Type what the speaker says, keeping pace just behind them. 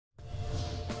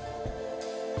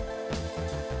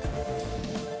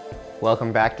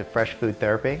Welcome back to Fresh Food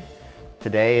Therapy.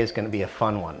 Today is going to be a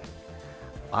fun one.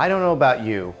 I don't know about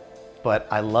you, but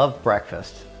I love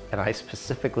breakfast, and I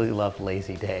specifically love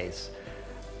lazy days.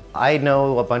 I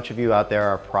know a bunch of you out there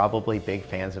are probably big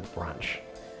fans of brunch,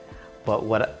 but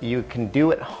what you can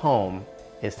do at home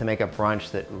is to make a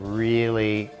brunch that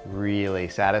really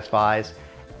satisfies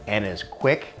and is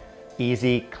quick,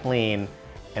 easy, clean,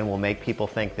 and will make people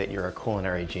think that you're a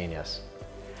culinary genius.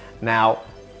 Now,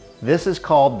 this is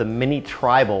called the mini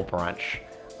tribal brunch.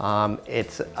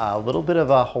 It's a little bit of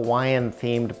a Hawaiian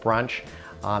themed brunch.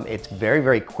 It's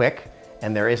very quick,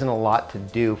 and there isn't a lot to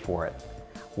do for it.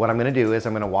 What I'm gonna do is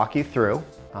I'm gonna walk you through,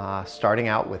 starting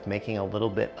out with making a little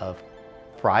bit of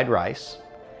fried rice.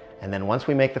 And then once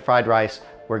we make the fried rice,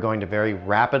 we're going to very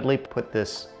rapidly put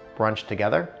this brunch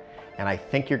together. And I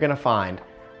think you're gonna find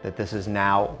that this is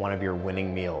now one of your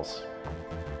winning meals.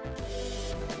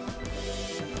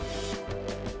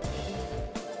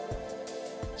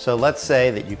 So let's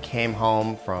say that you came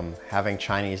home from having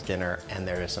Chinese dinner and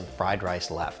there is some fried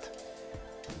rice left.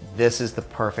 This is the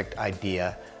perfect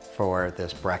idea for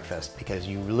this breakfast because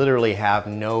you literally have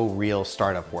no real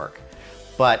startup work.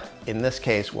 But in this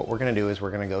case, what we're gonna do is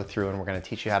we're gonna go through and we're gonna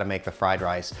teach you how to make the fried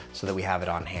rice so that we have it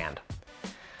on hand.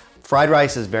 Fried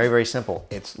rice is very simple.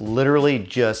 It's literally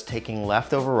just taking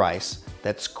leftover rice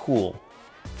that's cool,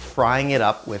 frying it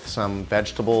up with some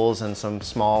vegetables and some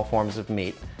small forms of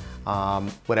meat,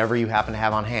 whatever you happen to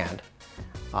have on hand,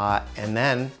 and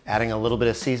then adding a little bit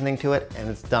of seasoning to it, and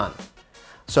it's done.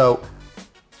 So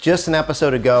just an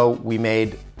episode ago, we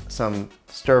made some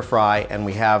stir fry and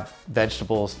we have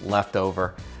vegetables left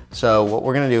over. So what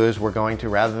we're gonna do is we're going to,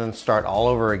 rather than start all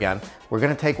over again, we're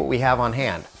gonna take what we have on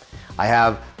hand. I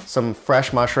have some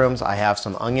fresh mushrooms, I have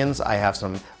some onions, I have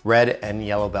some red and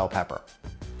yellow bell pepper.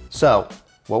 So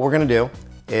what we're gonna do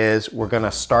is we're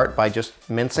gonna start by just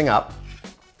mincing up.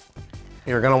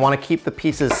 You're gonna wanna keep the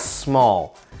pieces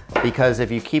small because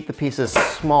if you keep the pieces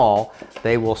small,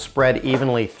 they will spread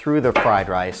evenly through the fried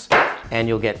rice and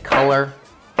you'll get color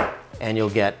and you'll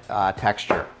get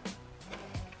texture.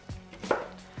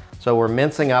 So we're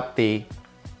mincing up the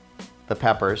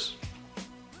peppers.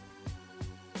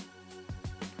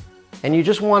 And you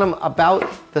just want them about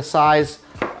the size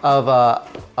of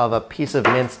a piece of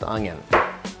minced onion.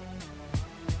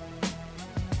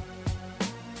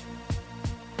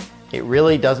 It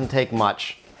really doesn't take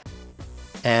much.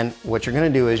 And what you're gonna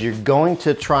do is you're going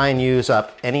to try and use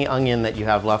up any onion that you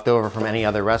have left over from any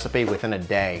other recipe within a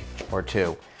day or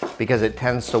two, because it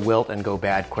tends to wilt and go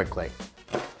bad quickly.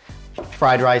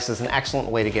 Fried rice is an excellent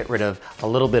way to get rid of a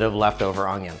little bit of leftover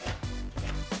onion.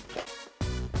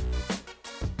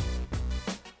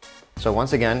 So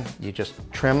once again, you just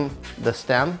trim the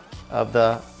stem of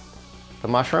the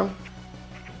mushroom,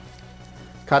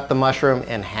 cut the mushroom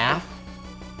in half,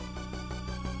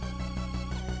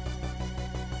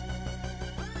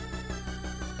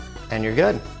 and you're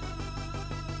good.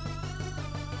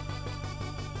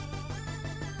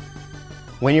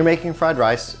 When you're making fried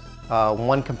rice,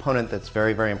 one component that's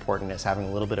very important is having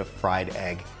a little bit of fried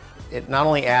egg. It not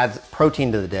only adds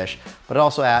protein to the dish, but it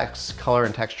also adds color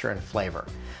and texture and flavor.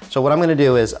 So what I'm gonna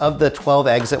do is, of the 12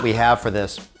 eggs that we have for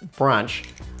this brunch,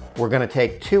 we're gonna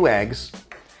take 2 eggs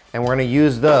and we're gonna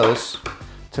use those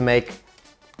to make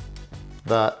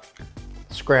the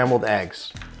scrambled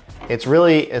eggs. It's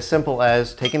really as simple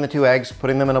as taking the 2 eggs,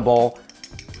 putting them in a bowl,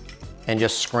 and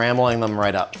just scrambling them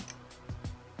right up.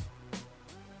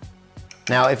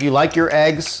 Now, if you like your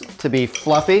eggs to be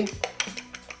fluffy,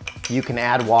 you can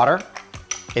add water.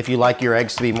 If you like your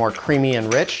eggs to be more creamy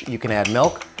and rich, you can add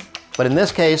milk. But in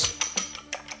this case,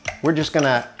 we're just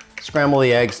gonna scramble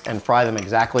the eggs and fry them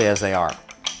exactly as they are.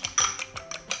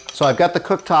 So I've got the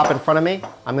cooktop in front of me.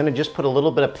 I'm gonna just put a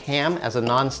little bit of Pam as a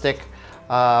nonstick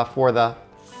for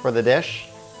the dish.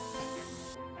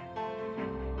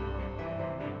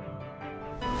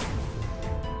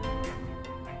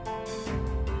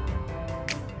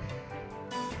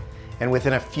 And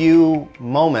within a few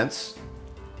moments,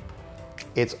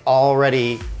 it's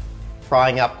already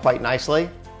frying up quite nicely.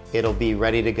 It'll be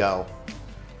ready to go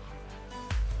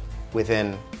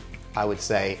within, I would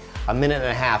say, a minute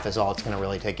and a half is all it's gonna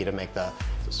really take you to make the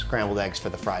scrambled eggs for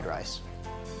the fried rice.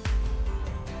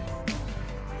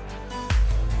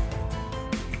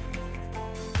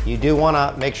 You do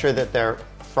wanna make sure that they're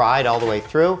fried all the way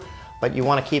through, but you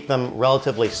wanna keep them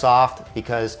relatively soft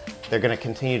because they're gonna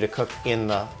continue to cook in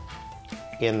the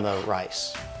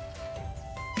rice.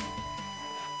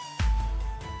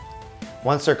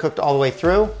 Once they're cooked all the way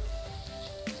through,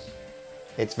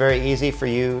 it's very easy for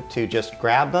you to just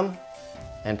grab them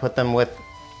and put them with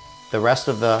the rest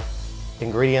of the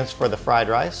ingredients for the fried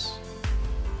rice.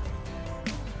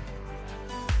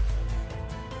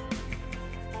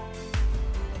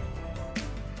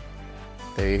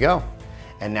 There you go.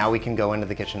 And now we can go into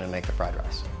the kitchen and make the fried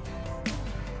rice.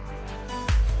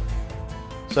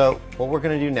 So what we're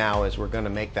gonna do now is we're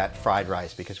gonna make that fried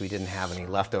rice because we didn't have any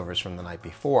leftovers from the night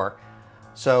before.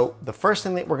 So the first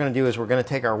thing that we're gonna do is we're gonna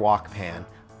take our wok pan,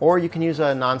 or you can use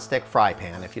a non-stick fry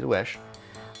pan if you wish,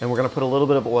 and we're gonna put a little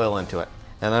bit of oil into it.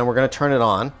 And then we're gonna turn it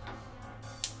on.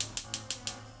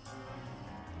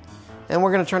 And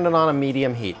we're gonna turn it on a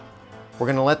medium heat. We're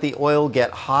gonna let the oil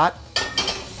get hot.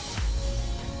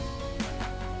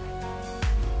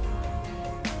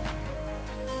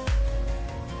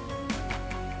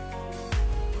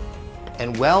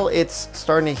 And while it's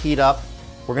starting to heat up,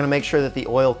 we're gonna make sure that the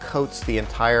oil coats the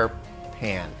entire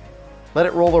pan. Let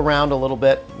it roll around a little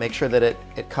bit, make sure that it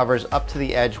covers up to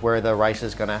the edge where the rice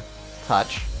is gonna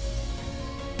touch.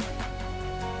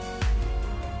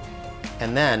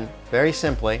 And then, very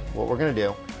simply, what we're gonna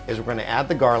do is we're gonna add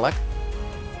the garlic.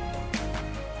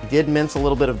 I did mince a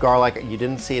little bit of garlic. You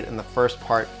didn't see it in the first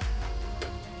part,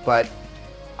 but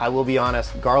I will be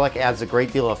honest, garlic adds a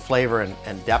great deal of flavor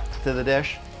and depth to the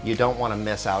dish. You don't want to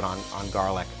miss out on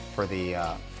garlic for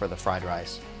the fried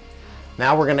rice.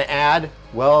 Now we're going to add,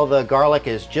 well, the garlic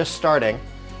is just starting,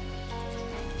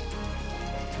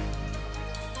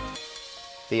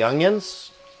 the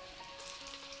onions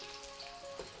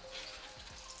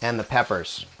and the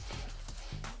peppers.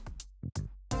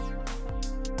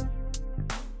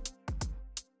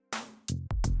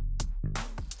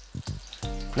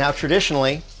 Now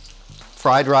traditionally,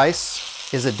 fried rice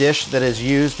is a dish that is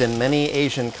used in many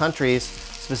Asian countries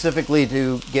specifically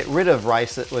to get rid of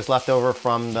rice that was left over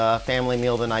from the family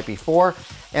meal the night before,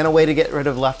 and a way to get rid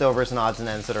of leftovers and odds and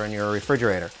ends that are in your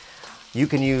refrigerator. You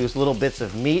can use little bits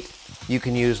of meat, you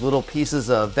can use little pieces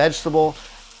of vegetable,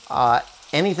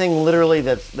 anything literally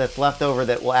that's left over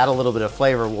that will add a little bit of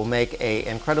flavor will make an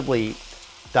incredibly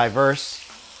diverse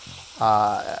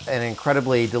and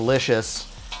incredibly delicious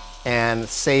and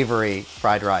savory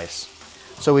fried rice.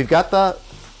 So we've got the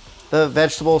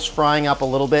vegetables frying up a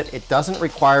little bit. It doesn't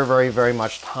require very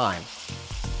much time.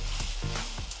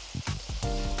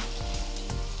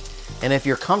 And if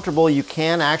you're comfortable, you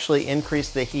can actually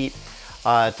increase the heat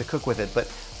to cook with it. But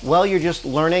while you're just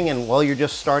learning and while you're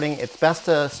just starting, it's best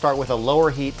to start with a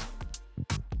lower heat.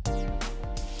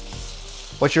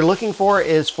 What you're looking for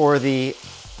is for the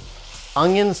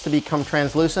onions to become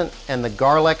translucent and the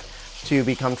garlic to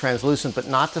become translucent, but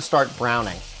not to start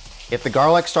browning. If the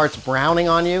garlic starts browning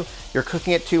on you, you're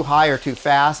cooking it too high or too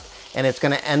fast, and it's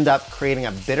gonna end up creating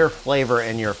a bitter flavor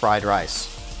in your fried rice.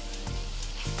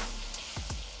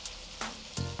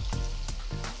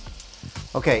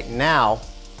 Okay, now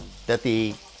that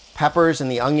the peppers and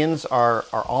the onions are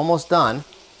almost done,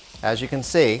 as you can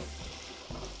see,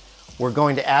 we're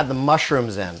going to add the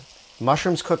mushrooms in.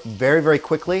 Mushrooms cook very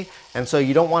quickly, and so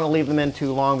you don't want to leave them in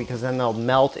too long because then they'll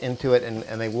melt into it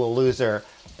and they will lose their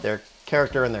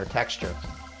character and their texture.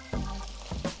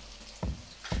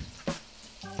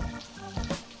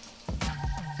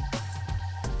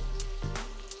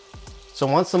 So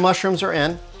once the mushrooms are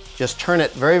in, just turn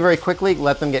it very quickly,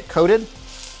 let them get coated.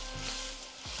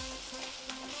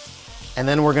 And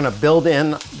then we're gonna build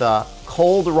in the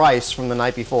cold rice from the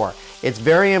night before. It's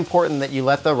very important that you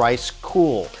let the rice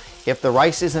cool. If the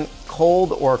rice isn't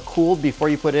cold or cooled before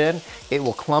you put it in, it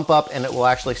will clump up and it will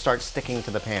actually start sticking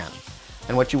to the pan.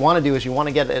 And what you want to do is you want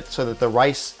to get it so that the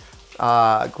rice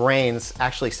grains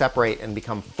actually separate and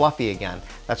become fluffy again.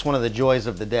 That's one of the joys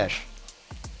of the dish.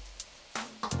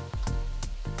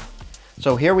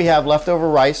 So here we have leftover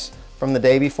rice from the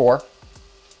day before,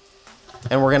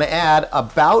 and we're going to add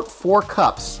about 4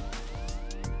 cups.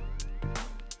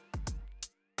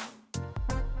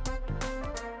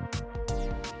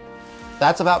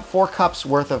 That's about 4 cups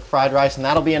worth of fried rice, and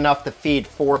that'll be enough to feed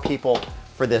 4 people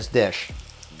for this dish.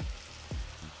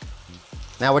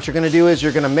 Now what you're gonna do is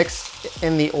you're gonna mix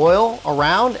in the oil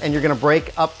around, and you're gonna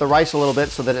break up the rice a little bit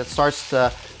so that it starts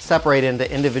to separate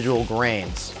into individual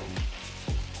grains.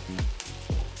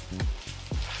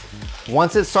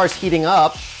 Once it starts heating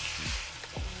up,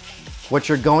 what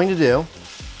you're going to do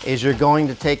is you're going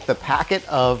to take the packet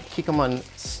of kikkoman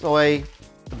soy,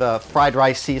 the fried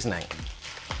rice seasoning,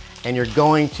 and you're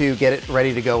going to get it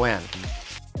ready to go in.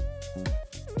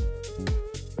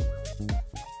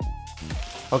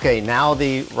 Okay, now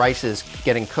the rice is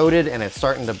getting coated and it's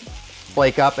starting to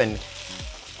flake up and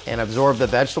absorb the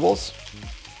vegetables.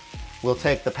 We'll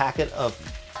take the packet of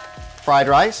fried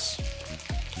rice,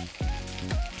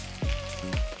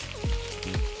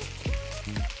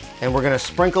 and we're gonna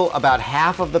sprinkle about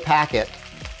half of the packet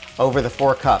over the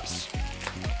 4 cups.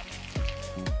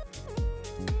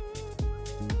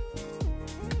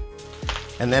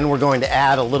 And then we're going to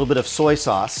add a little bit of soy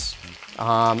sauce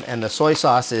And the soy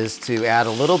sauce is to add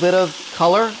a little bit of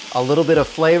color, a little bit of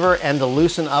flavor, and to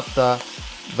loosen up the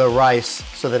rice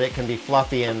so that it can be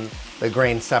fluffy and the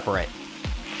grains separate.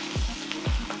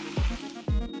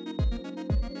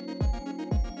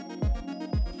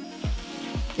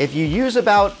 If you use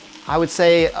about, I would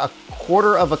say, a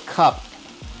quarter of a cup,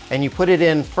 and you put it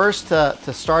in first to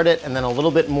start it and then a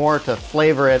little bit more to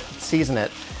flavor it, season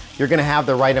it, you're gonna have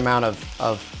the right amount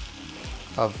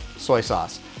of soy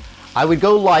sauce. I would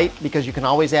go light because you can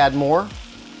always add more,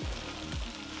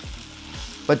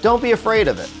 but don't be afraid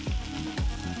of it.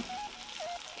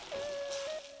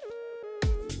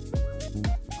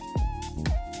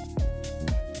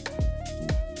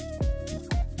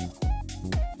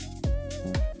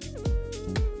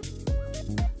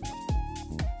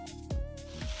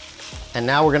 And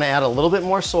now we're going to add a little bit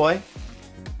more soy.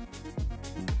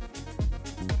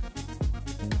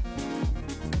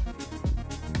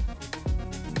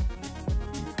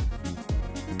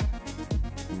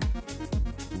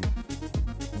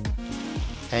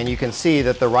 And you can see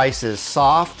that the rice is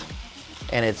soft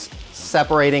and it's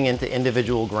separating into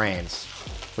individual grains,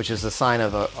 which is a sign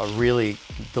of a really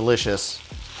delicious,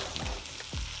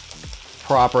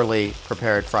 properly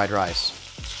prepared fried rice.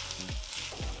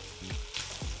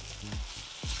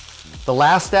 The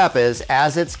last step is,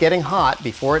 as it's getting hot,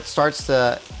 before it starts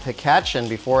to catch and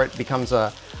before it becomes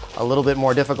a little bit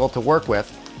more difficult to work with,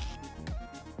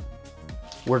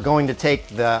 we're going to take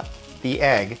the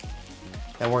egg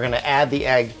and we're going to add the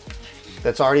egg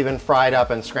that's already been fried up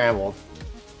and scrambled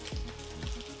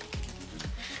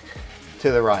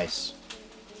to the rice.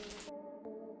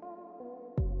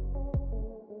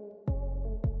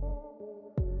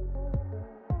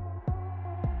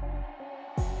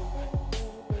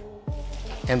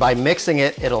 And by mixing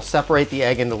it, it'll separate the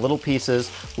egg into little pieces,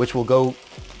 which will go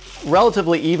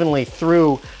relatively evenly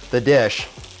through the dish,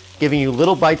 giving you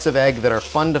little bites of egg that are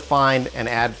fun to find and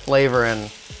add flavor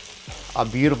and a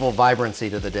beautiful vibrancy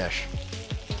to the dish.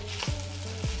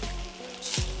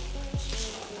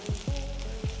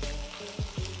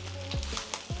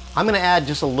 I'm going to add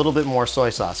just a little bit more soy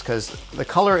sauce because the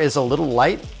color is a little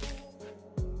light.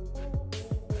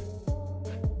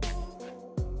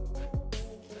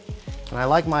 And I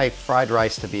like my fried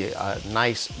rice to be a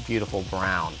nice, beautiful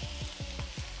brown.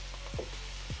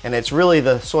 And it's really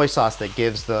the soy sauce that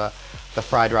gives the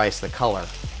fried rice the color.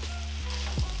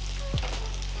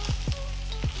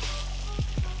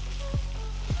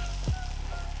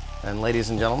 And ladies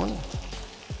and gentlemen,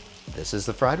 this is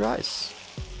the fried rice.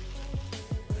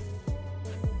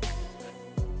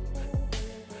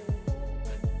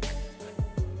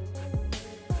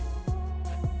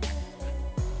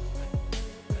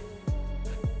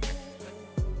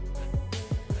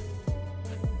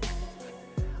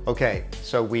 Okay,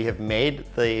 so we have made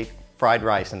the fried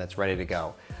rice and it's ready to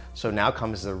go. So now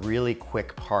comes the really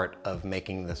quick part of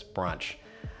making this brunch.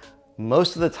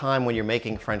 Most of the time when you're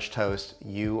making French toast,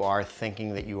 you are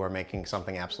thinking that you are making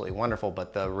something absolutely wonderful,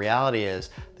 but the reality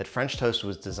is that French toast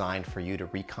was designed for you to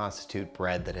reconstitute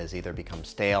bread that has either become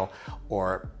stale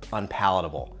or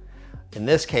unpalatable. In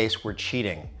this case, we're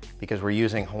cheating because we're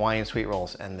using Hawaiian sweet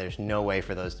rolls and there's no way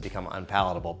for those to become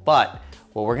unpalatable. But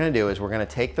what we're gonna do is we're gonna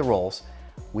take the rolls,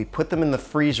 we put them in the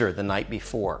freezer the night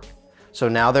before. So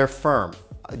now they're firm.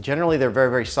 Generally they're very,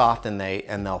 very soft and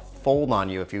they'll fold on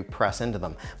you if you press into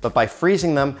them. But by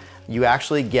freezing them, you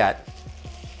actually get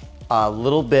a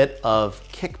little bit of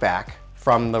kickback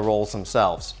from the rolls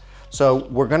themselves. So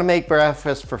we're gonna make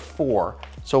breakfast for 4.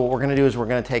 So what we're gonna do is we're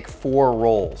gonna take 4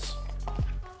 rolls.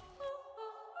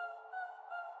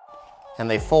 And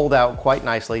they fold out quite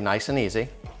nicely, nice and easy.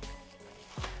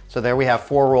 So there we have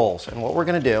 4 rolls. And what we're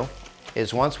gonna do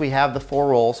is once we have the 4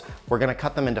 rolls, we're gonna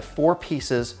cut them into 4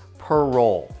 pieces per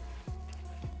roll.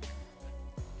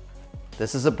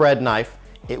 This is a bread knife.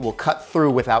 It will cut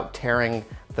through without tearing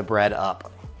the bread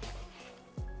up.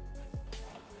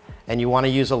 And you wanna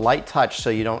use a light touch so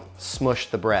you don't smush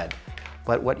the bread.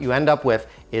 But what you end up with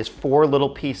is 4 little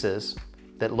pieces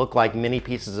that look like mini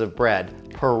pieces of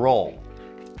bread per roll.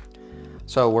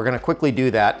 So we're gonna quickly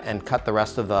do that and cut the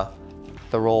rest of the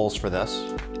rolls for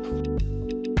this.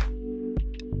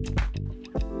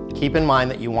 Keep in mind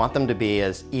that you want them to be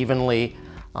as evenly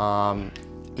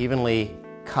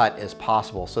cut as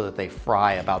possible so that they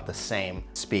fry about the same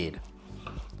speed.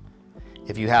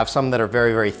 If you have some that are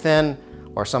very, very thin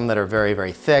or some that are very,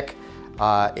 very thick,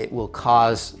 it will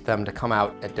cause them to come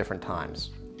out at different times.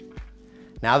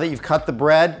 Now that you've cut the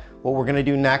bread, what we're gonna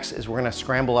do next is we're gonna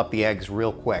scramble up the eggs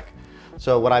real quick.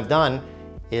 So what I've done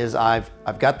is I've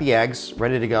got the eggs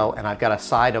ready to go and I've got a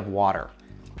side of water.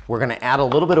 We're gonna add a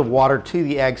little bit of water to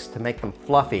the eggs to make them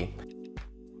fluffy.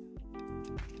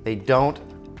 they don't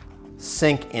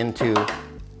sink into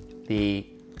the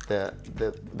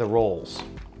rolls.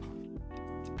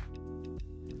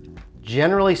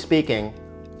 Generally speaking,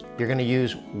 you're going to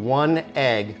use 1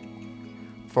 egg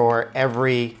for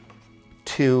every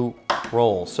 2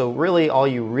 rolls. So really all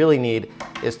you really need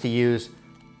is to use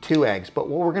 2 eggs. But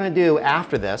what we're going to do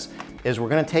after this is we're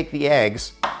going to take the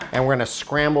eggs and we're going to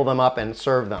scramble them up and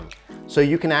serve them. So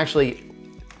you can actually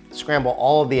scramble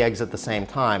all of the eggs at the same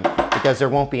time because there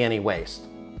won't be any waste.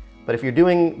 But if you're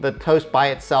doing the toast by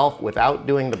itself without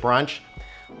doing the brunch,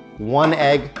 1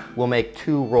 egg will make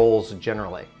 2 rolls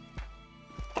generally.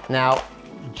 Now,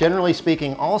 generally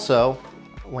speaking also,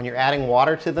 when you're adding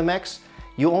water to the mix,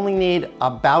 you only need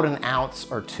about 1 ounce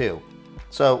or 2.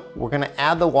 So we're going to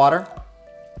add the water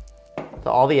to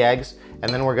all the eggs,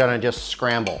 and then we're going to just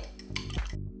scramble.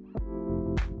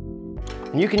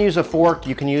 And you can use a fork,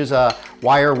 you can use a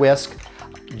wire whisk.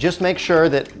 Just make sure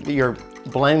that you're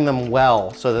blending them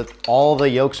well so that all the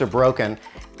yolks are broken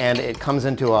and it comes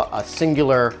into a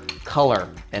singular color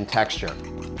and texture.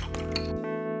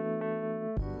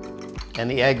 And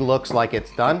the egg looks like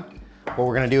it's done. What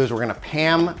we're going to do is we're going to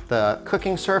pan the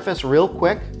cooking surface real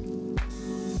quick.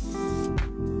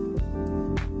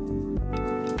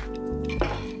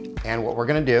 And what we're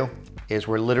going to do is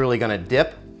we're literally going to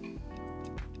dip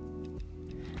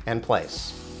and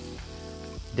place.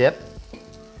 Dip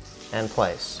and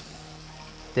place.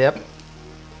 Dip,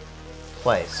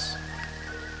 place.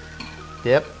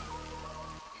 Dip.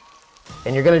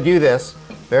 And you're going to do this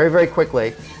very, very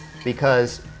quickly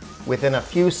because within a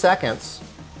few seconds,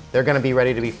 they're going to be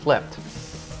ready to be flipped.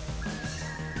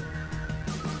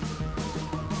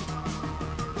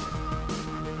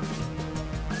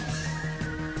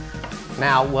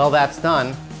 Now, while that's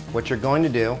done, what you're going to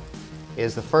do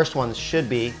is the first ones should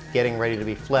be getting ready to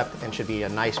be flipped and should be a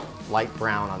nice light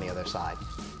brown on the other side.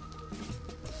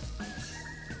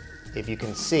 If you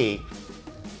can see,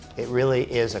 it really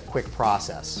is a quick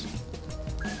process.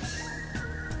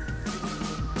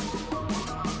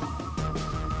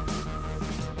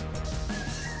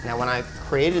 Now, when I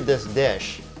created this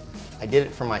dish, I did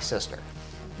it for my sister,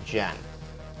 Jen.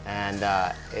 And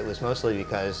it was mostly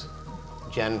because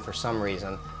Jen, for some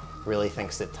reason, really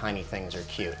thinks that tiny things are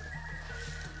cute.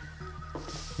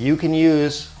 You can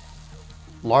use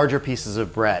larger pieces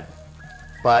of bread,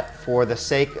 but for the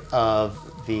sake of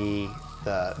the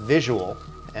visual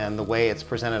and the way it's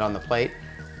presented on the plate,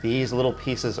 these little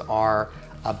pieces are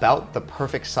about the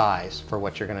perfect size for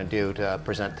what you're going to do to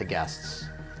present to guests.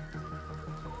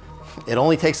 It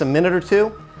only takes a minute or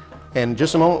two. In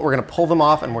just a moment, we're going to pull them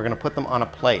off and we're going to put them on a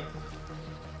plate.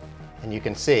 And you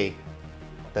can see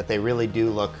that they really do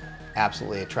look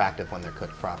absolutely attractive when they're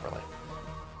cooked properly.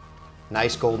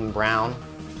 Nice golden brown,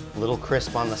 a little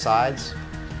crisp on the sides.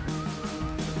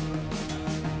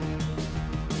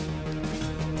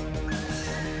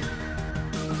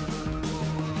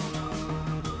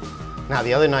 Now,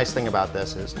 the other nice thing about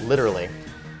this is literally,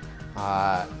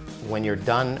 when you're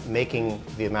done making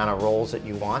the amount of rolls that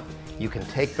you want, you can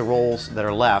take the rolls that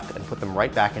are left and put them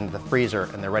right back into the freezer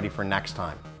and they're ready for next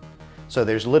time. So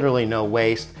there's literally no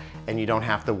waste and you don't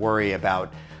have to worry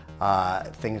about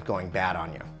things going bad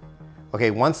on you.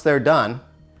 Okay, once they're done,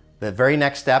 the very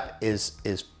next step is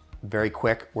very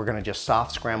quick. We're gonna just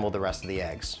soft scramble the rest of the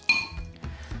eggs.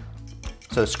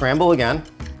 So scramble again.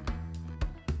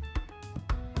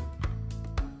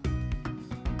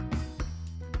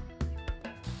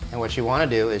 And what you want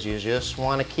to do is you just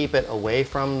want to keep it away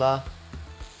from the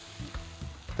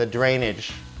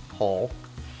drainage hole,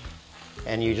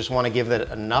 and you just want to give it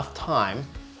enough time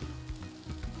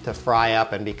to fry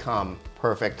up and become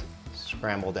perfect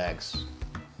scrambled eggs.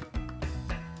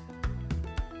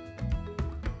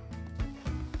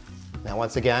 Now,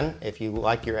 once again, if you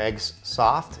like your eggs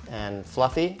soft and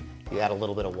fluffy, you add a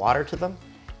little bit of water to them.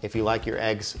 If you like your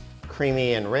eggs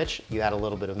creamy and rich, you add a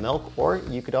little bit of milk, or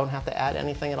you don't have to add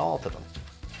anything at all to them.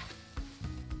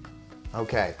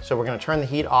 Okay, so we're going to turn the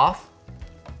heat off,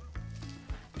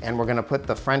 and we're going to put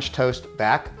the French toast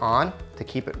back on to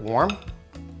keep it warm.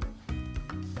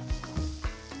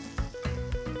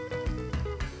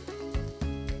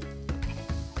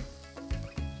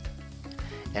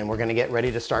 And we're going to get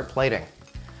ready to start plating.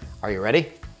 Are you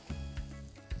ready?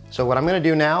 So what I'm going to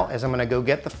do now is I'm going to go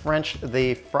get the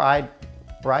fried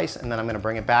rice, and then I'm going to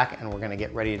bring it back and we're going to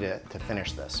get ready to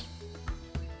finish this.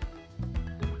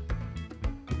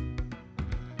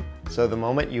 So the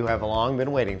moment you have long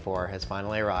been waiting for has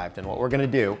finally arrived, and what we're going to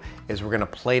do is we're going to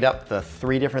plate up the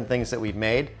 3 different things that we've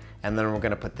made, and then we're going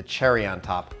to put the cherry on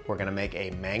top. We're going to make a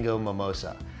mango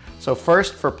mimosa. So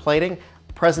first, for plating,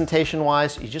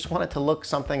 presentation-wise, you just want it to look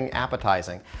something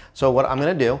appetizing. So what I'm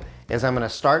gonna do is I'm gonna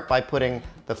start by putting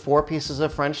the 4 pieces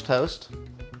of French toast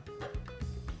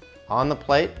on the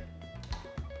plate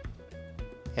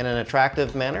in an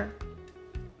attractive manner.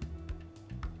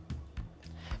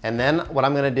 And then what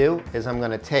I'm gonna do is I'm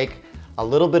gonna take a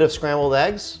little bit of scrambled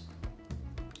eggs,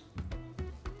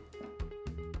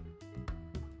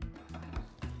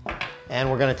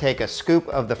 and we're gonna take a scoop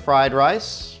of the fried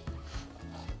rice,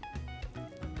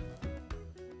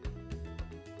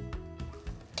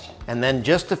 and then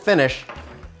just to finish,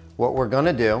 what we're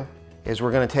gonna do is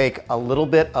we're gonna take a little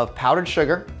bit of powdered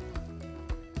sugar,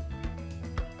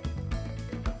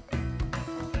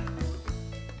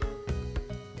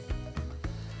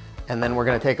 and then we're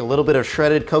gonna take a little bit of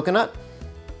shredded coconut,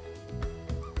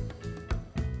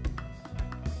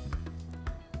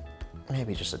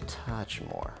 maybe just a touch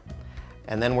more.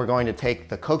 And then we're going to take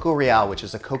the coco real, which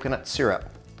is a coconut syrup,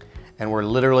 and we're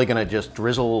literally gonna just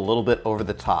drizzle a little bit over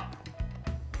the top.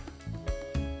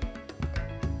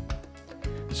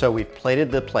 So we've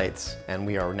plated the plates and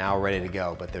we are now ready to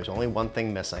go, but there's only one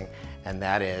thing missing, and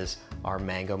that is our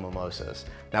mango mimosas.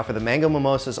 Now for the mango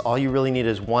mimosas, all you really need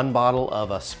is 1 bottle of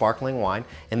a sparkling wine.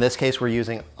 In this case, we're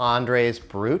using Andre's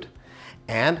Brut,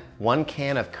 and 1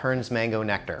 can of Kern's mango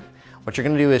nectar. What you're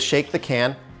gonna do is shake the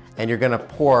can, and you're gonna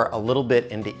pour a little bit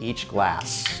into each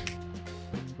glass.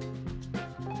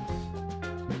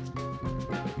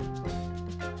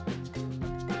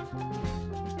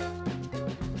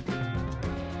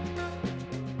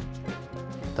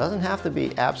 Doesn't have to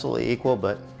be absolutely equal,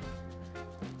 but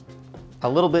a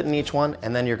little bit in each one,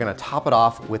 and then you're gonna top it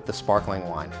off with the sparkling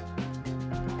wine.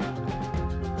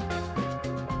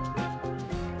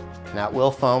 Now it will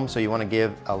foam, so you wanna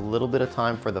give a little bit of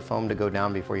time for the foam to go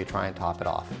down before you try and top it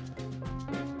off.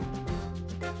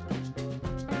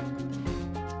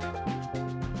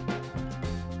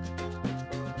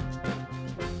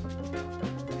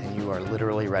 And you are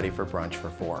literally ready for brunch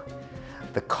for 4.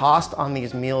 The cost on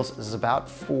these meals is about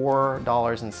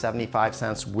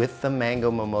 $4.75 with the mango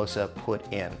mimosa put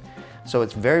in. So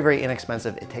it's very, very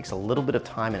inexpensive. It takes a little bit of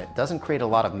time and it doesn't create a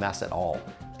lot of mess at all.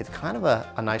 It's kind of a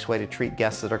nice way to treat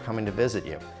guests that are coming to visit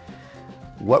you.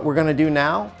 What we're gonna do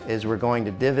now is we're going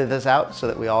to divvy this out so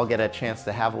that we all get a chance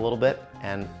to have a little bit,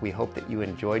 and we hope that you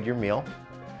enjoyed your meal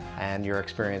and your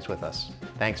experience with us.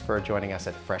 Thanks for joining us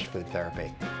at Fresh Food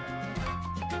Therapy.